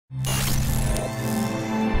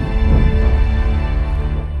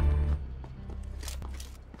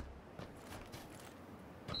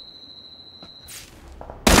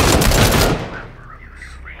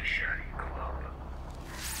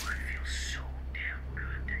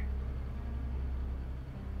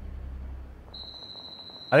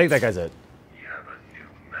I think that guy's it. You have a new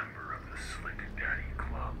member of the Slick Daddy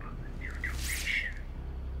Club. New donation.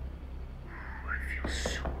 I feel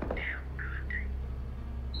so damn good.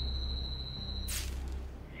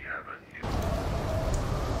 You have a new...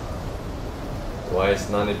 Why is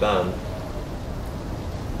Nani banned?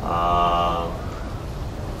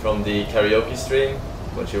 From the karaoke stream,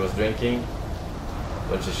 when she was drinking,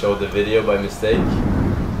 when she showed the video by mistake.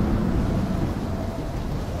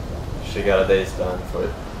 She got a day's ban for it,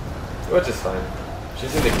 which is fine.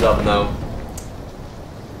 She's in the club now.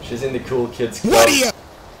 She's in the cool kids club. If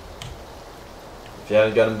you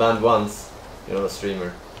haven't gotten banned once, you're not a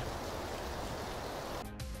streamer.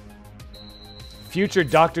 Future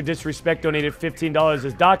Dr.Disrespect donated $15.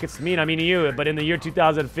 As Doc, it's me, and I mean you, but in the year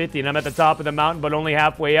 2050, and I'm at the top of the mountain, but only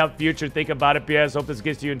halfway up. Future, think about it, PS. Hope this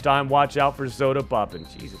gets to you in time. Watch out for soda popping.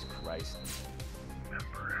 Jesus Christ.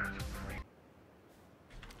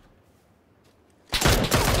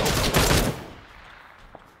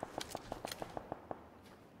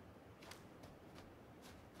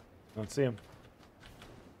 Don't see him.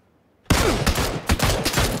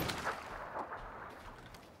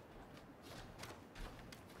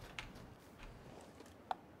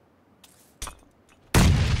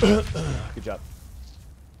 Good job.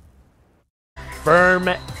 Firm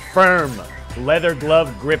leather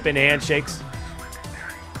glove grip and handshakes.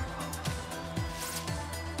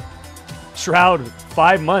 Shroud,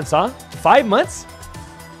 5 months, huh? 5 months?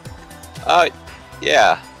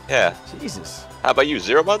 Yeah. Jesus. How about you,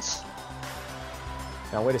 0 months?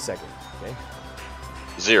 Now wait a second, okay?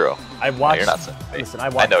 0. I watch. No, you're not saying. Listen, I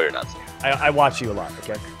watch. I know you're not saying. I watch you a lot,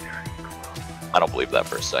 okay? I don't believe that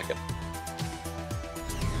for a second.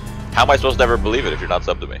 How am I supposed to ever believe it if you're not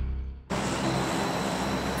sub to me?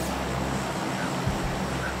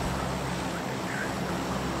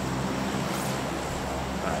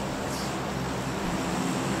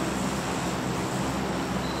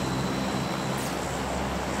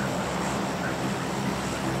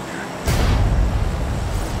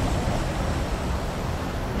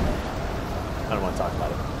 I don't want to talk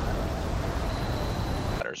about it.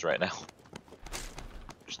 Matters right now.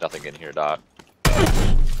 There's nothing in here, Doc.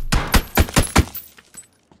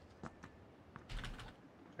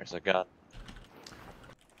 There's a gun.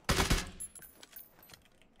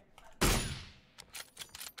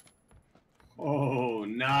 Oh,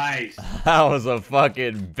 nice. That was a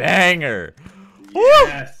fucking banger.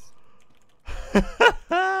 Yes.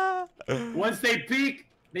 Once they peek,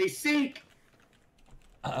 they sink.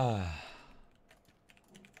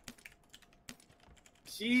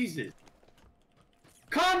 Jesus.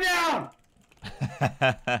 Calm down.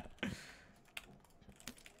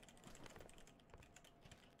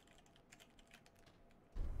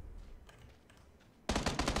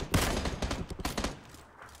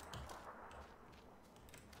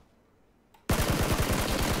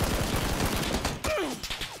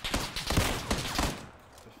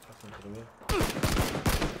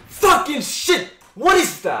 Fucking shit! What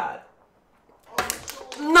is that?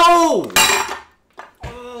 No!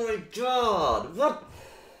 Oh my god, what?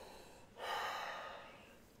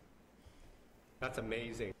 That's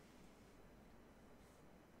amazing.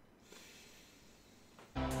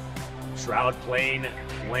 Shroud playing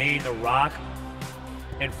the rock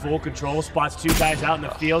in full control, spots 2 guys out in the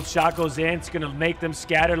field. Shot goes in, it's gonna make them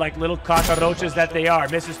scatter like little cockroaches that they are.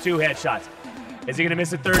 Misses 2 headshots. Is he gonna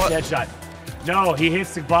miss a 3rd headshot? No, he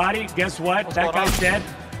hits the body. Guess what? That guy's dead.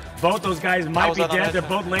 Both those guys might be dead. They're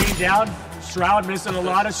both laying down. Shroud missing a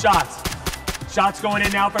lot of shots. Shots going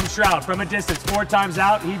in now from Shroud from a distance. 4 times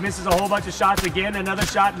out. He misses a whole bunch of shots again. Another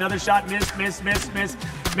shot. Miss.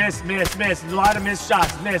 A lot of missed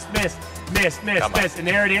shots. Miss. And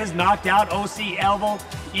there it is. Knocked out. OC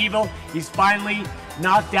Evil. He's finally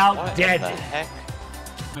knocked out, dead. What the heck?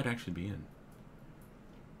 Might actually be in.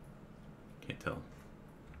 Can't tell.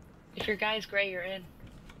 If your guy's gray, you're in.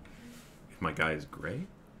 If my guy is gray?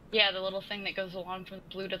 Yeah, the little thing that goes along from the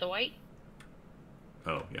blue to the white.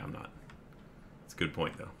 Oh, yeah, I'm not. It's a good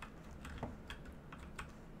point, though.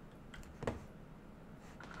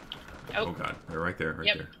 Oh god, they're right there, right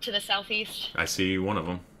there. To the southeast. I see one of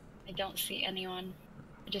them. I don't see anyone.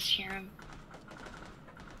 I just hear him.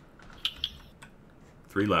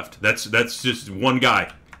 3 left. That's just one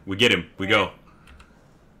guy. We get him. We go.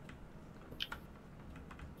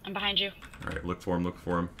 I'm behind you. Alright, look for him, look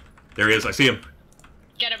for him. There he is, I see him.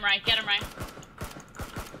 Get him right, get him right.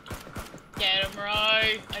 Get him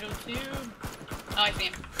right. I don't see him. Oh, I see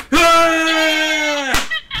him. Ah!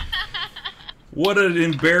 What an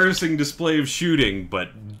embarrassing display of shooting,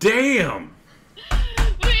 but damn!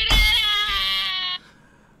 We did it!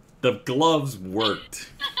 The gloves worked.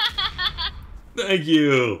 Thank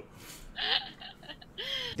you.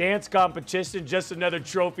 Dance competition, just another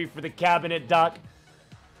trophy for the cabinet, Doc.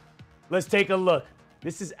 Let's take a look.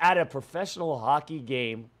 This is at a professional hockey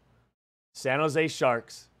game, San Jose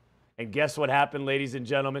Sharks. And guess what happened, ladies and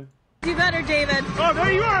gentlemen? Do better, David. Oh,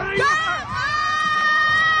 there you are. There you are.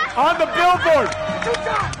 On the billboard.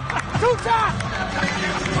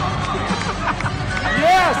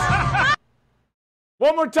 Yes.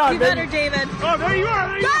 One more time, Do baby. better, David. Oh, there you are.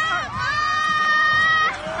 There you are.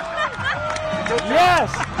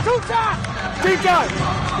 Yes. Two-time.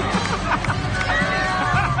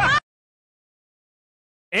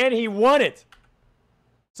 And he won it.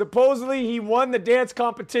 Supposedly, he won the dance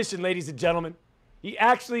competition, ladies and gentlemen. He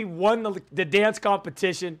actually won the dance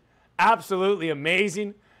competition. Absolutely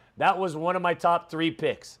amazing. That was one of my top 3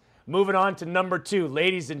 picks. Moving on to number 2,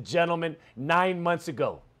 ladies and gentlemen, 9 months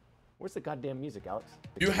ago. Where's the goddamn music, Alex?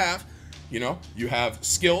 You have, you have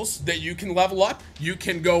skills that you can level up. You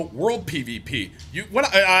can go world PvP.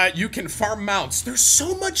 You can farm mounts. There's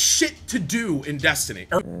so much shit to do in Destiny.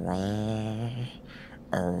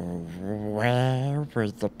 Where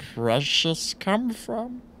would the precious come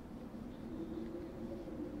from?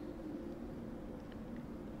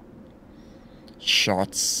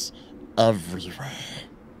 Shots everywhere.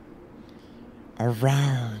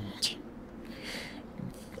 Around.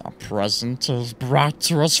 A present is brought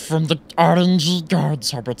to us from the RNG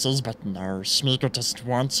guards, hobbitses, but no, Smeagol just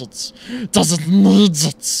wants it. Doesn't need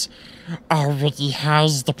it. Already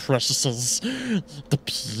has the preciouses. The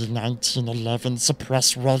P1911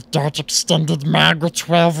 suppressed red dot extended mag with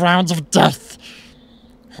 12 rounds of death.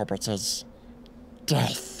 Hobbitses.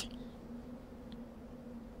 Death.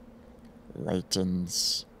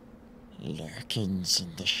 Waitings. Lurkings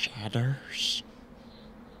in the shadows.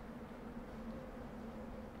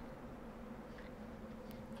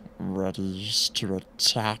 Readies to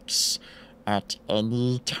attacks at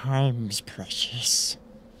any times, precious.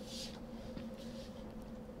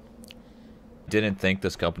 Didn't think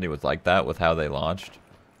this company was like that with how they launched,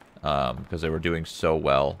 because they were doing so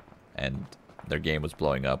well and their game was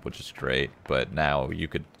blowing up, which is great. But now you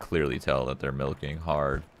could clearly tell that they're milking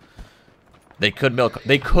hard. They could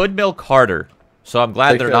milk harder. So I'm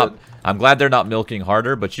glad I'm glad they're not milking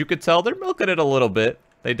harder, but you could tell they're milking it a little bit.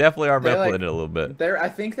 They definitely are milking it a little bit. I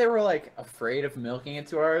think they were like afraid of milking it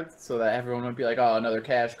too hard, so that everyone would be like, "Oh, another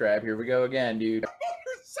cash grab. Here we go again, dude."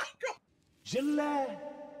 Gillette.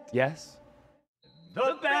 Yes.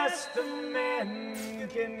 The best a man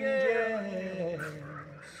can get.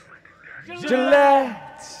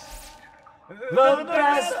 Gillette. The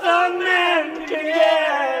best a man can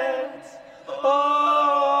get. Oh.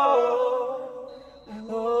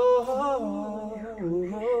 Oh.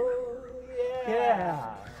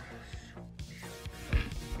 Yeah.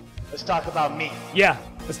 Let's talk about me. Yeah,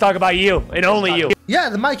 let's talk about you and only you. Yeah,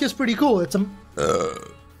 the mic is pretty cool. It's a...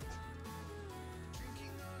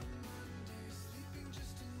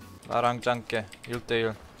 나랑 짱깨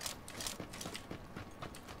 1대1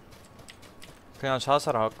 그냥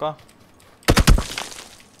자살할까?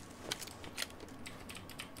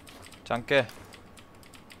 짱깨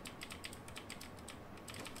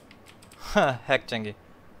핵쟁기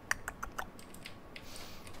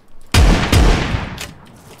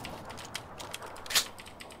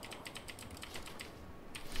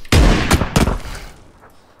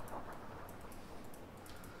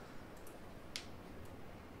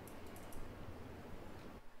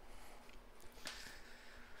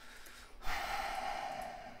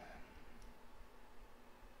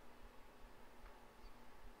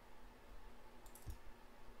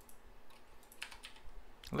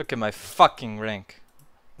Look at my fucking rank.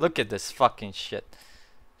 Look at this fucking shit.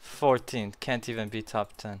 14th, can't even be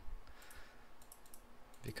top 10.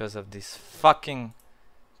 Because of these fucking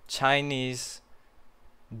Chinese,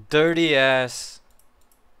 dirty ass,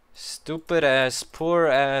 stupid ass, poor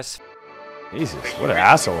ass. Jesus, what an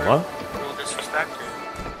asshole, huh? No disrespect.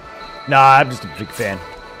 Nah, I'm just a big fan.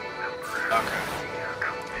 Okay.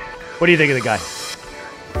 What do you think of the guy?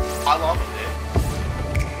 I love him,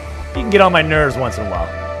 dude. He can get on my nerves once in a while.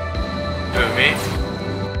 Who, me?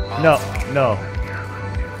 No.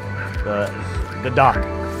 The doc. I know.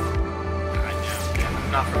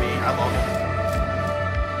 Not for me. I love him.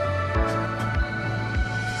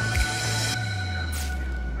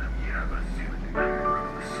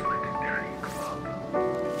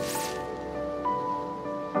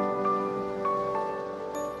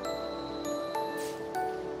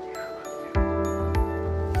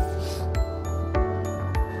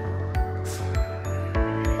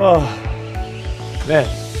 Oh, man.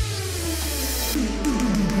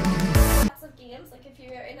 Lots of games, like if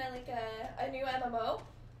you're in a new MMO,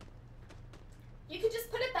 You could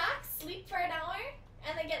just put it back, sleep for an hour,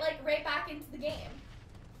 and then get like right back into the game.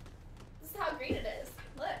 This is how great it is.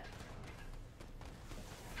 Look.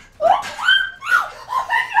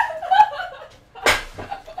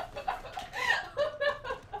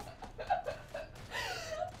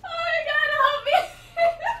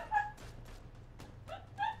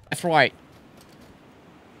 That's right.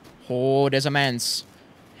 Oh, there's a man's.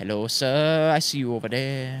 Hello, sir. I see you over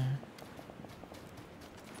there.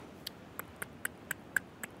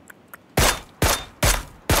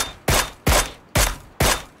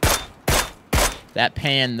 That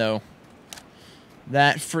pan, though.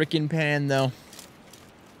 That freaking pan, though.